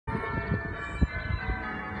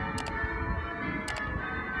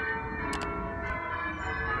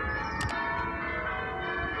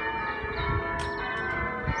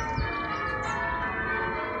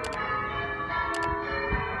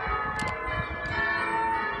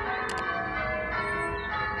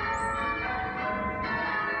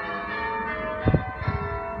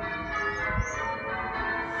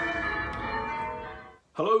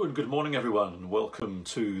and good morning everyone, and welcome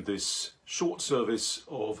to this short service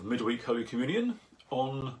of Midweek Holy Communion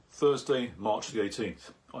on Thursday, March the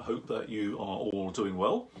 18th. I hope that you are all doing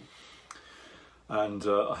well and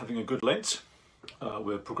are having a good Lent.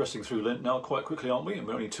 We're progressing through Lent now quite quickly, aren't we? And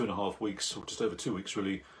we're only 2.5 weeks, or just over 2 weeks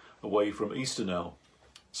really, away from Easter now.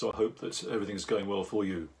 So I hope that everything's going well for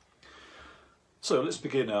you. So let's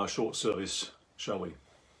begin our short service, shall we?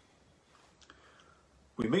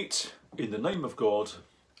 We meet in the name of God,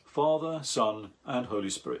 Father, Son, and Holy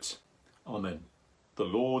Spirit. Amen. The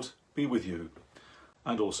Lord be with you,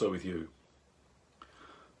 and also with you.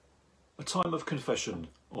 A time of confession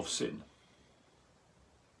of sin.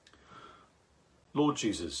 Lord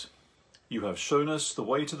Jesus, you have shown us the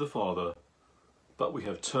way to the Father, but we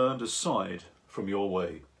have turned aside from your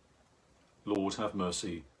way. Lord, have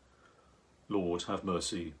mercy. Lord, have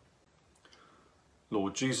mercy.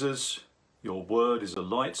 Lord Jesus, your word is a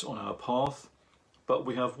light on our path, but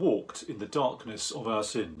we have walked in the darkness of our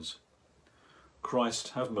sins. Christ,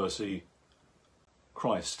 have mercy.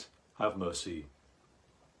 Christ, have mercy.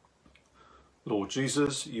 Lord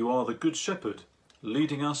Jesus, you are the Good Shepherd,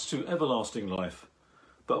 leading us to everlasting life,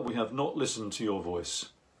 but we have not listened to your voice.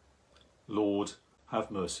 Lord,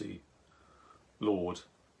 have mercy. Lord,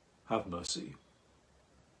 have mercy.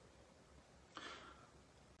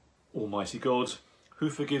 Almighty God, who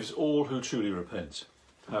forgives all who truly repent,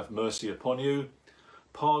 have mercy upon you,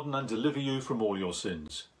 pardon and deliver you from all your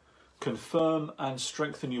sins, confirm and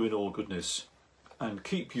strengthen you in all goodness, and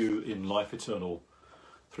keep you in life eternal,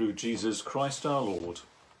 through Jesus Christ our Lord.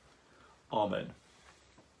 Amen.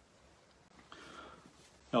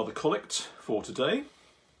 Now the collect for today.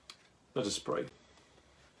 Let us pray.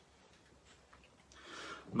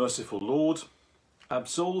 Merciful Lord,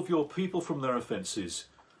 absolve your people from their offences,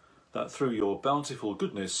 that through your bountiful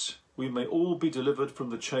goodness we may all be delivered from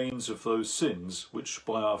the chains of those sins which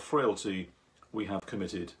by our frailty we have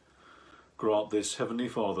committed. Grant this, Heavenly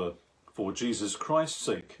Father, for Jesus Christ's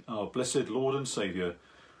sake, our blessed Lord and Saviour,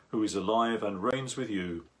 who is alive and reigns with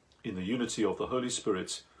you in the unity of the Holy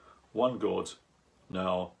Spirit, one God,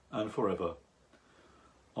 now and forever.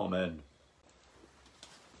 Amen.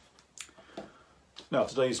 Now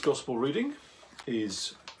today's Gospel reading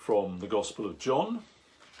is from the Gospel of John,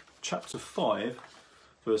 chapter 5,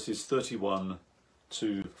 verses 31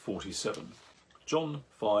 to 47. John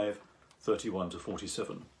 5, 31 to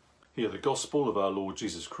 47. Hear the Gospel of our Lord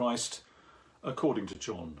Jesus Christ according to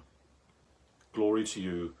John. Glory to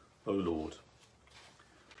you, O Lord.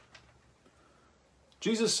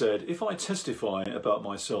 Jesus said, "If I testify about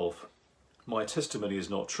myself, my testimony is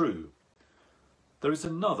not true. There is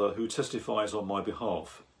another who testifies on my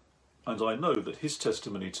behalf, and I know that his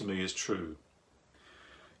testimony to me is true.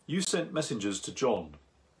 You sent messengers to John,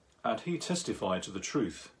 and he testified to the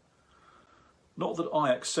truth. Not that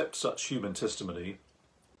I accept such human testimony,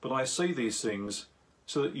 but I say these things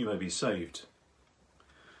so that you may be saved.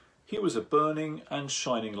 He was a burning and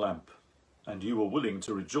shining lamp, and you were willing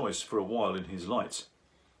to rejoice for a while in his light.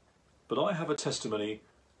 But I have a testimony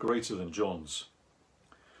greater than John's.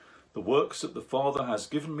 The works that the Father has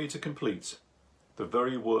given me to complete, the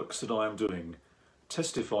very works that I am doing,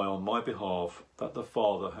 testify on my behalf that the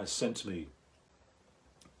Father has sent me.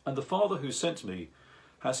 And the Father who sent me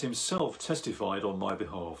has himself testified on my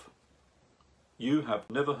behalf. You have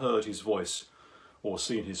never heard his voice or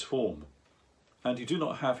seen his form, and you do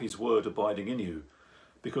not have his word abiding in you,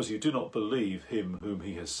 because you do not believe him whom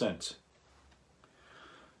he has sent.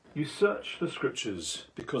 You search the Scriptures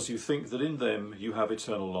because you think that in them you have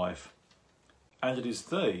eternal life, and it is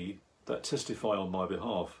they that testify on my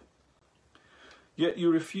behalf. Yet you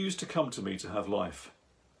refuse to come to me to have life.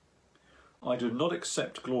 I do not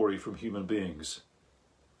accept glory from human beings,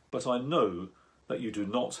 but I know that you do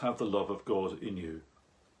not have the love of God in you.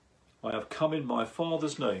 I have come in my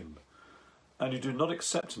Father's name, and you do not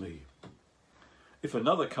accept me. If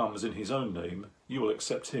another comes in his own name, you will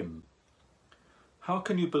accept him. How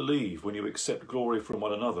can you believe when you accept glory from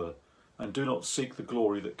one another, and do not seek the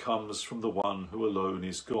glory that comes from the one who alone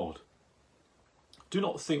is God? Do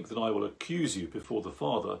not think that I will accuse you before the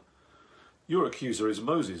Father. Your accuser is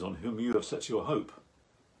Moses, on whom you have set your hope.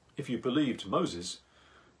 If you believed Moses,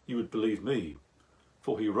 you would believe me,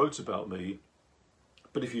 for he wrote about me.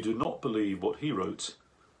 But if you do not believe what he wrote,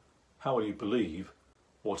 how will you believe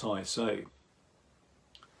what I say?"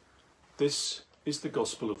 This is the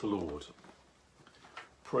Gospel of the Lord.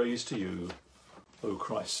 Praise to you, O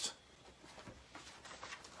Christ.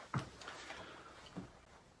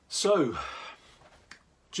 So,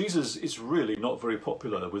 Jesus is really not very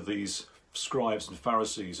popular with these scribes and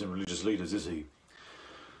Pharisees and religious leaders, is he?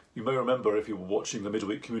 You may remember, if you were watching the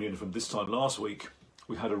Midweek Communion from this time last week,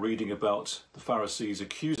 We had a reading about the Pharisees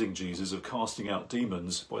accusing Jesus of casting out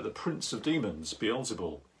demons by the prince of demons,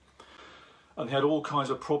 Beelzebul. And they had all kinds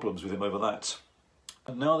of problems with him over that.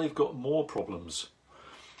 And now they've got more problems.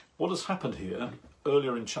 What has happened here,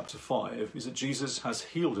 earlier in chapter 5, is that Jesus has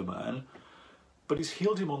healed a man, but he's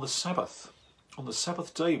healed him on the Sabbath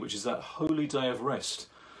day, which is that holy day of rest.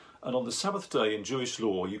 And on the Sabbath day in Jewish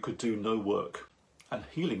law, you could do no work, and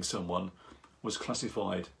healing someone was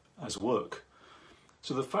classified as work.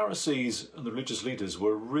 So the Pharisees and the religious leaders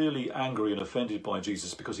were really angry and offended by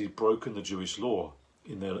Jesus because he'd broken the Jewish law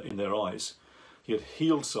in their eyes. He had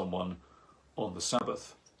healed someone on the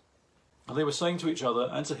Sabbath. And they were saying to each other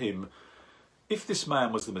and to him, if this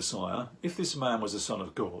man was the Messiah, if this man was the Son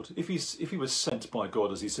of God, if he was sent by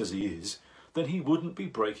God as he says he is, then he wouldn't be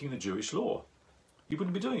breaking the Jewish law. He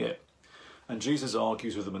wouldn't be doing it. And Jesus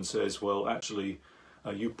argues with them and says, well, actually,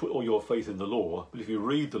 you put all your faith in the law, but if you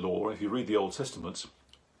read the law, if you read the Old Testament,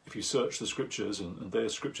 if you search the scriptures, and their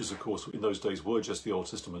scriptures, of course, in those days were just the Old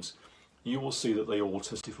Testament, you will see that they all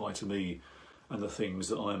testify to me and the things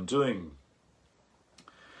that I am doing.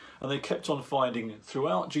 And they kept on finding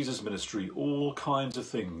throughout Jesus' ministry all kinds of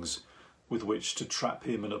things with which to trap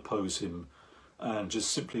him and oppose him and just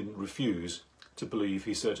simply refuse to believe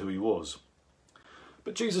he said who he was.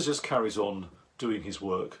 But Jesus just carries on doing his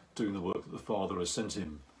work, doing the work that the Father has sent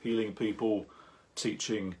him, healing people,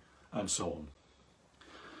 teaching, and so on.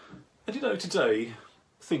 And you know, today,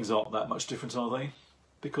 things aren't that much different, are they?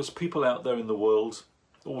 Because people out there in the world,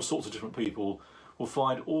 all sorts of different people, will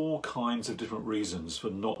find all kinds of different reasons for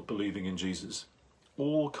not believing in Jesus.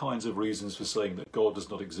 All kinds of reasons for saying that God does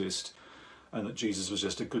not exist and that Jesus was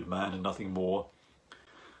just a good man and nothing more.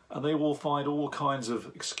 And they will find all kinds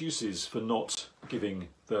of excuses for not giving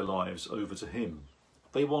their lives over to him.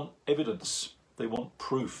 They want evidence, they want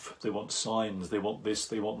proof, they want signs, they want this,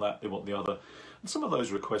 they want that, they want the other. And some of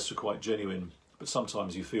those requests are quite genuine, but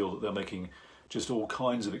sometimes you feel that they're making just all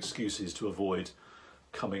kinds of excuses to avoid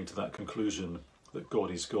coming to that conclusion that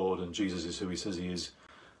God is God and Jesus is who he says he is,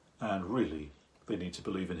 and really they need to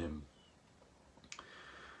believe in him.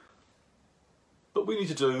 But we need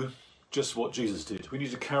to do just what Jesus did. We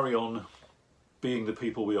need to carry on being the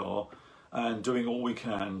people we are and doing all we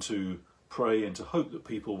can to pray and to hope that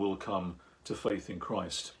people will come to faith in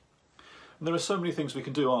Christ. And there are so many things we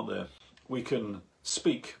can do, aren't there? We can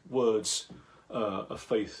speak words of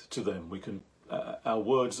faith to them. We can, our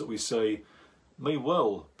words that we say may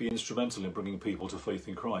well be instrumental in bringing people to faith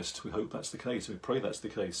in Christ. We hope that's the case. We pray that's the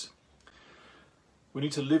case. We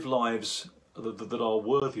need to live lives that are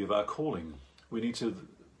worthy of our calling. We need to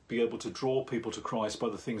be able to draw people to Christ by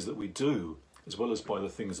the things that we do, as well as by the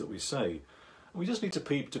things that we say. And we just need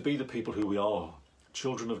to be the people who we are,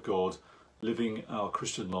 children of God, living our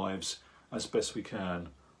Christian lives as best we can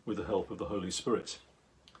with the help of the Holy Spirit.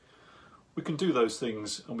 We can do those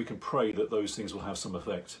things and we can pray that those things will have some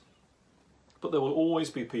effect. But there will always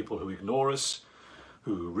be people who ignore us,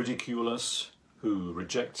 who ridicule us, who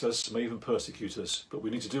reject us, may even persecute us. But we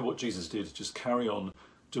need to do what Jesus did, just carry on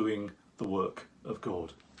doing the work of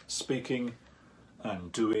God, speaking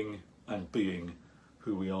and doing and being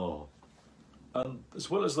who we are. And as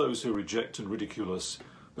well as those who reject and ridicule us,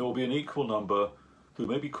 there will be an equal number who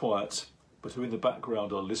may be quiet, but who in the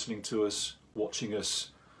background are listening to us, watching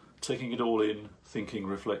us, taking it all in, thinking,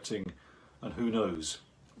 reflecting, and who knows,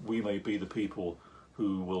 we may be the people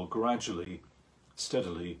who will gradually,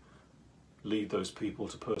 steadily lead those people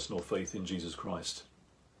to personal faith in Jesus Christ.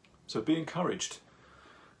 So be encouraged.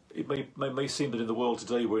 It may seem that in the world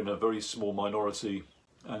today we're in a very small minority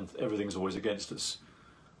and everything's always against us.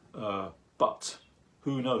 But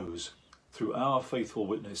who knows, through our faithful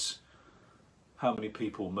witness, how many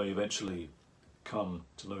people may eventually come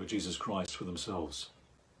to know Jesus Christ for themselves.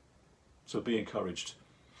 So be encouraged.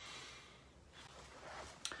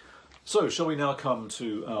 So, shall we now come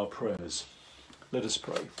to our prayers? Let us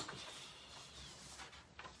pray.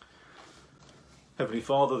 Heavenly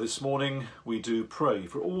Father, this morning we do pray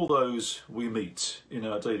for all those we meet in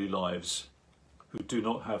our daily lives who do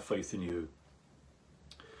not have faith in you.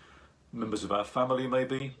 Members of our family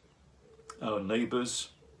maybe, our neighbours,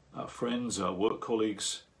 our friends, our work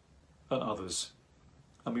colleagues, and others.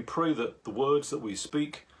 And we pray that the words that we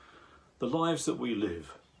speak, the lives that we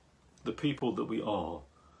live, the people that we are,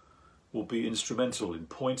 will be instrumental in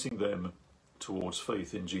pointing them towards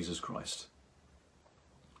faith in Jesus Christ.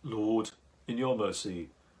 Lord, in your mercy,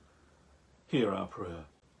 hear our prayer.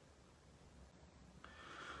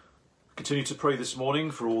 Continue to pray this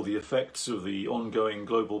morning for all the effects of the ongoing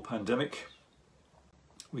global pandemic.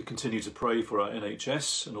 We continue to pray for our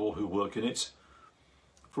NHS and all who work in it,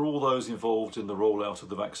 for all those involved in the rollout of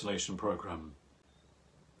the vaccination programme.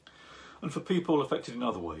 and for people affected in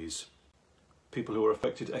other ways, people who are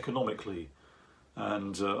affected economically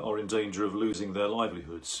and are in danger of losing their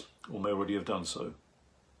livelihoods or may already have done so,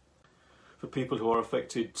 for people who are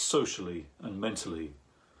affected socially and mentally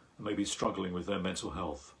and may be struggling with their mental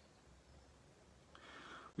health.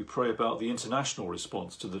 We pray about the international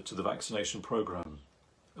response to the vaccination programme,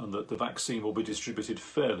 and that the vaccine will be distributed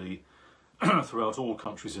fairly throughout all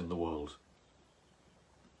countries in the world.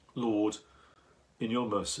 Lord, in your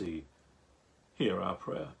mercy, hear our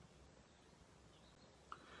prayer.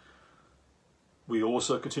 We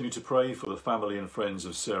also continue to pray for the family and friends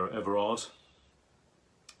of Sarah Everard,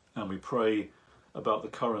 and we pray about the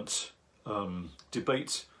current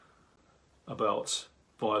debate about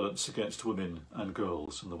violence against women and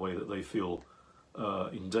girls and the way that they feel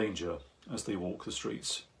in danger as they walk the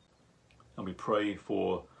streets. And we pray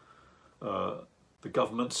for the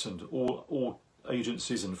governments and all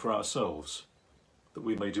agencies and for ourselves, that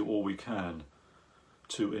we may do all we can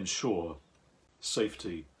to ensure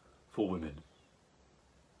safety for women.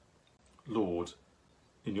 Lord,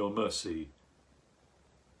 in your mercy,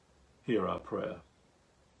 hear our prayer.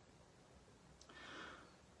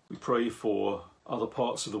 We pray for other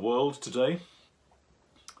parts of the world today,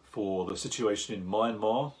 for the situation in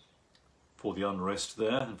Myanmar, for the unrest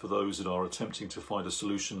there, and for those that are attempting to find a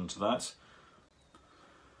solution to that,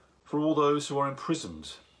 for all those who are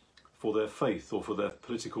imprisoned for their faith or for their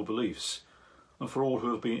political beliefs, and for all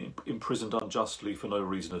who have been imprisoned unjustly for no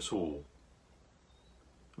reason at all.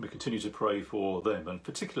 And we continue to pray for them, and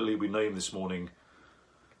particularly we name this morning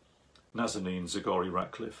Nazanin Zaghari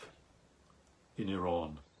Ratcliffe in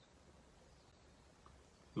Iran.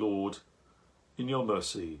 Lord, in your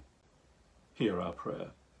mercy, hear our prayer.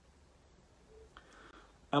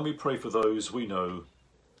 And we pray for those we know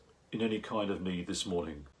in any kind of need this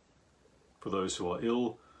morning, for those who are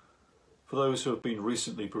ill, for those who have been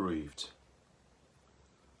recently bereaved,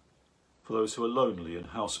 for those who are lonely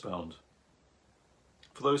and housebound,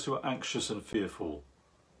 for those who are anxious and fearful.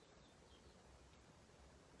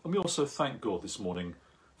 And we also thank God this morning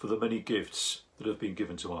for the many gifts that have been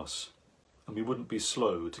given to us, and we wouldn't be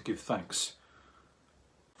slow to give thanks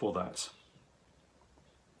for that.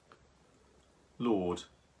 Lord,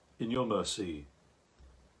 in your mercy,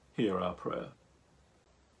 hear our prayer.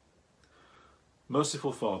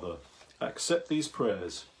 Merciful Father, accept these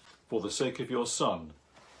prayers for the sake of your Son,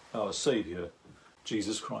 our Saviour,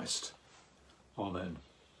 Jesus Christ. Amen.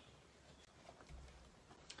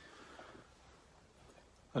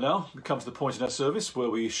 And now we come to the point in our service where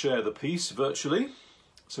we share the peace virtually,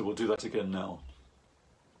 so we'll do that again now.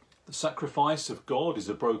 The sacrifice of God is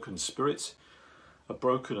a broken spirit, a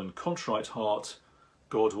broken and contrite heart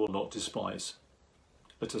God will not despise.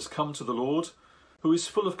 Let us come to the Lord, who is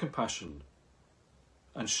full of compassion,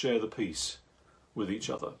 and share the peace with each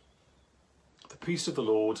other. The peace of the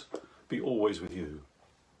Lord be always with you,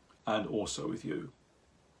 and also with you.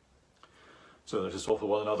 So let us offer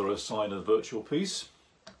one another a sign of virtual peace.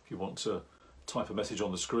 If you want to type a message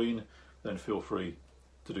on the screen, then feel free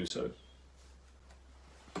to do so.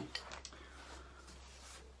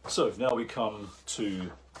 So now we come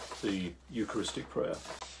to the Eucharistic prayer.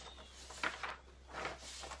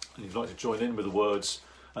 And if you'd like to join in with the words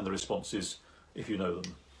and the responses, if you know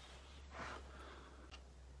them.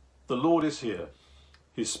 The Lord is here,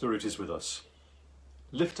 his Spirit is with us.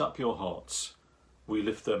 Lift up your hearts, we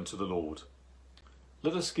lift them to the Lord.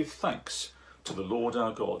 Let us give thanks to the Lord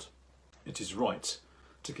our God. It is right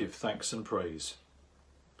to give thanks and praise.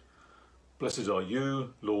 Blessed are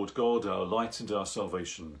you, Lord God, our light and our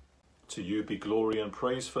salvation. To you be glory and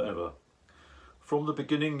praise forever. From the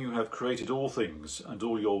beginning you have created all things, and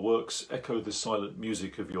all your works echo the silent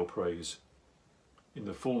music of your praise. In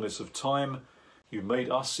the fullness of time you made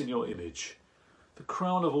us in your image, the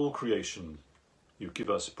crown of all creation. You give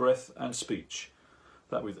us breath and speech,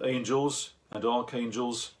 that with angels and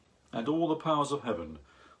archangels and all the powers of heaven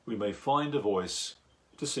we may find a voice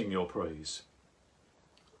to sing your praise.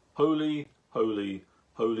 Holy, holy,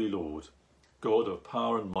 holy Lord, God of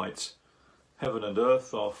power and might, heaven and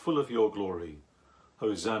earth are full of your glory.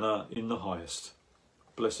 Hosanna in the highest.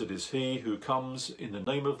 Blessed is he who comes in the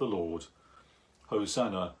name of the Lord.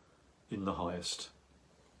 Hosanna in the highest.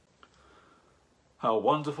 How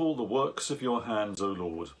wonderful the works of your hands, O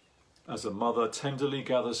Lord! As a mother tenderly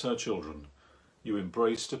gathers her children, you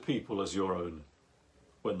embraced a people as your own.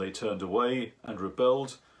 When they turned away and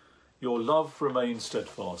rebelled, your love remained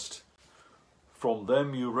steadfast. From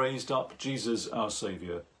them you raised up Jesus our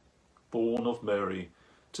Saviour, born of Mary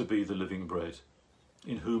to be the living bread,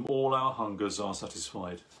 in whom all our hungers are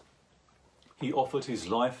satisfied. He offered his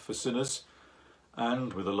life for sinners,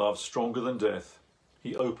 and with a love stronger than death,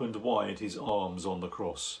 he opened wide his arms on the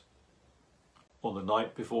cross. On the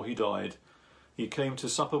night before he died, he came to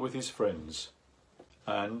supper with his friends,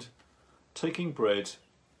 and, taking bread,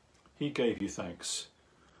 he gave you thanks.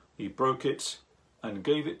 He broke it and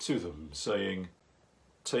gave it to them, saying,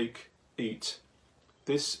 "Take, eat.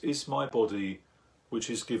 This is my body, which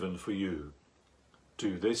is given for you.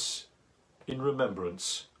 Do this in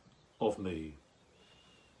remembrance of me."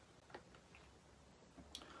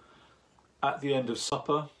 At the end of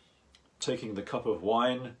supper, taking the cup of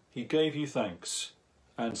wine, he gave you thanks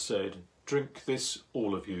and said, "Drink this,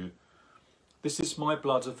 all of you. This is my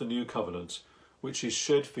blood of the new covenant, which is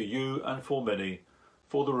shed for you and for many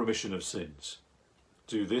for the remission of sins.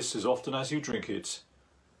 Do this as often as you drink it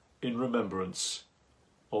in remembrance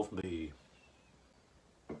of me."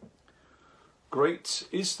 Great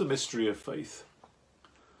is the mystery of faith.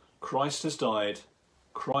 Christ has died,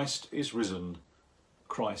 Christ is risen,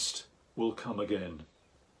 Christ will come again.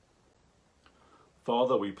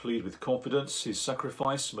 Father, we plead with confidence his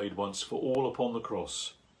sacrifice made once for all upon the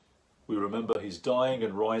cross. We remember his dying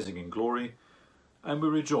and rising in glory, and we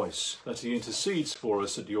rejoice that he intercedes for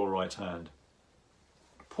us at your right hand.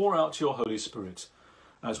 Pour out your Holy Spirit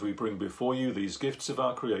as we bring before you these gifts of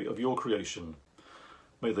your creation.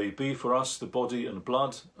 May they be for us the body and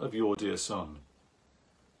blood of your dear Son.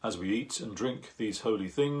 As we eat and drink these holy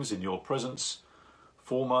things in your presence,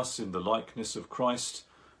 form us in the likeness of Christ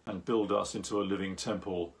and build us into a living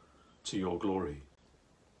temple to your glory.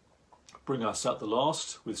 Bring us at the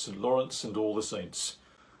last, with St. Lawrence and all the saints,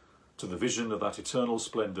 to the vision of that eternal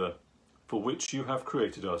splendour for which you have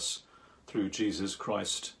created us through Jesus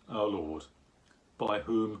Christ our Lord, by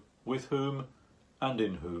whom, with whom, and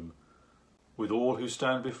in whom, with all who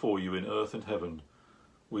stand before you in earth and heaven,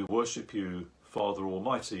 we worship you, Father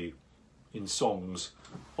Almighty, in songs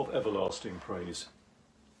of everlasting praise.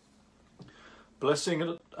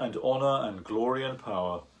 Blessing and honour and glory and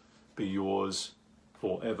power be yours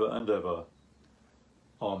for ever and ever.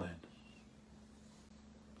 Amen.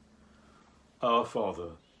 Our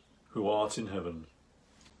Father, who art in heaven,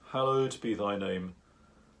 hallowed be thy name.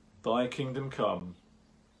 Thy kingdom come,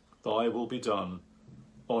 thy will be done,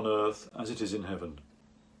 on earth as it is in heaven.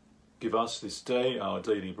 Give us this day our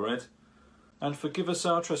daily bread, and forgive us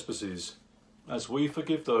our trespasses, as we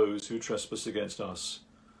forgive those who trespass against us.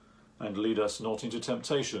 And lead us not into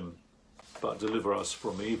temptation, but deliver us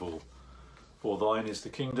from evil. For thine is the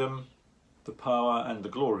kingdom, the power and the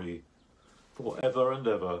glory, for ever and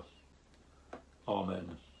ever.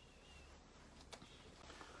 Amen.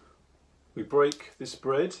 We break this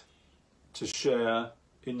bread to share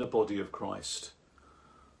in the body of Christ.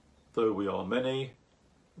 Though we are many,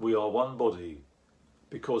 we are one body,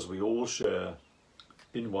 because we all share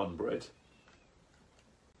in one bread.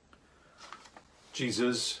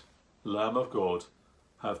 Jesus, Lamb of God,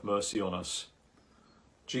 have mercy on us.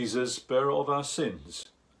 Jesus, bearer of our sins,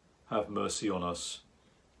 have mercy on us.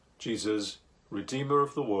 Jesus, Redeemer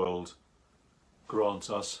of the world, grant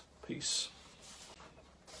us peace.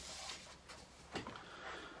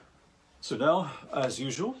 So now, as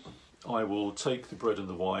usual, I will take the bread and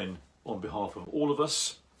the wine on behalf of all of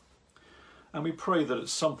us, and we pray that at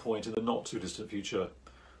some point in the not too distant future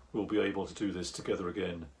we'll be able to do this together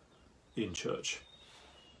again in church.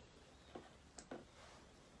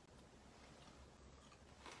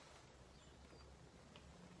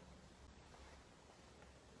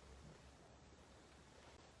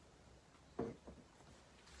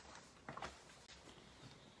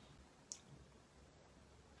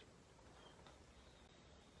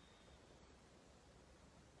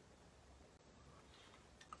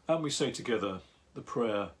 And we say together the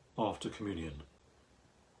prayer after communion.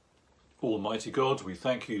 Almighty God, we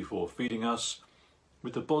thank you for feeding us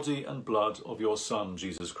with the body and blood of your Son,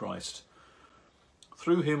 Jesus Christ.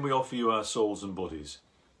 Through him we offer you our souls and bodies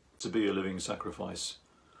to be a living sacrifice.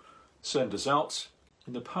 Send us out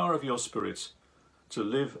in the power of your Spirit to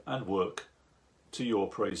live and work to your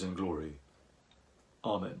praise and glory.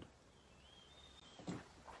 Amen.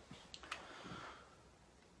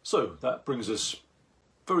 So that brings us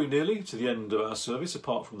very nearly to the end of our service,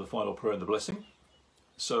 apart from the final prayer and the blessing.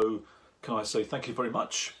 So can I say thank you very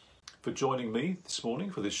much for joining me this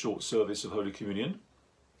morning for this short service of Holy Communion.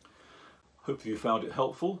 Hope you found it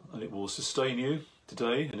helpful and it will sustain you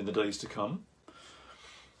today and in the days to come.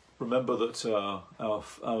 Remember that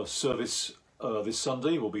our service this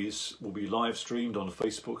Sunday will be live streamed on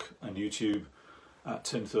Facebook and YouTube at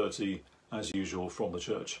 10:30 as usual from the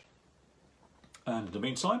church. And in the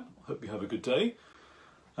meantime, I hope you have a good day,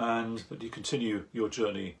 and that you continue your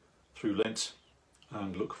journey through Lent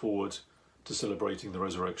and look forward to celebrating the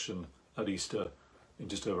resurrection at Easter in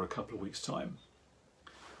just over a couple of weeks' time.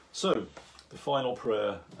 So, the final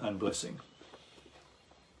prayer and blessing.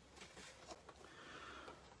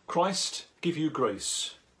 Christ give you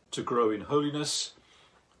grace to grow in holiness,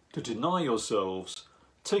 to deny yourselves,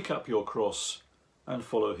 take up your cross and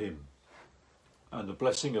follow him. And the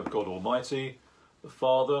blessing of God Almighty, the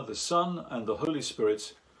Father, the Son and the Holy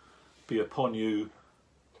Spirit be upon you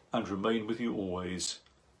and remain with you always.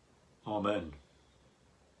 Amen.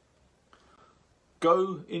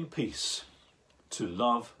 Go in peace to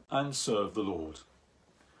love and serve the Lord.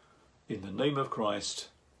 In the name of Christ,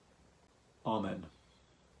 Amen.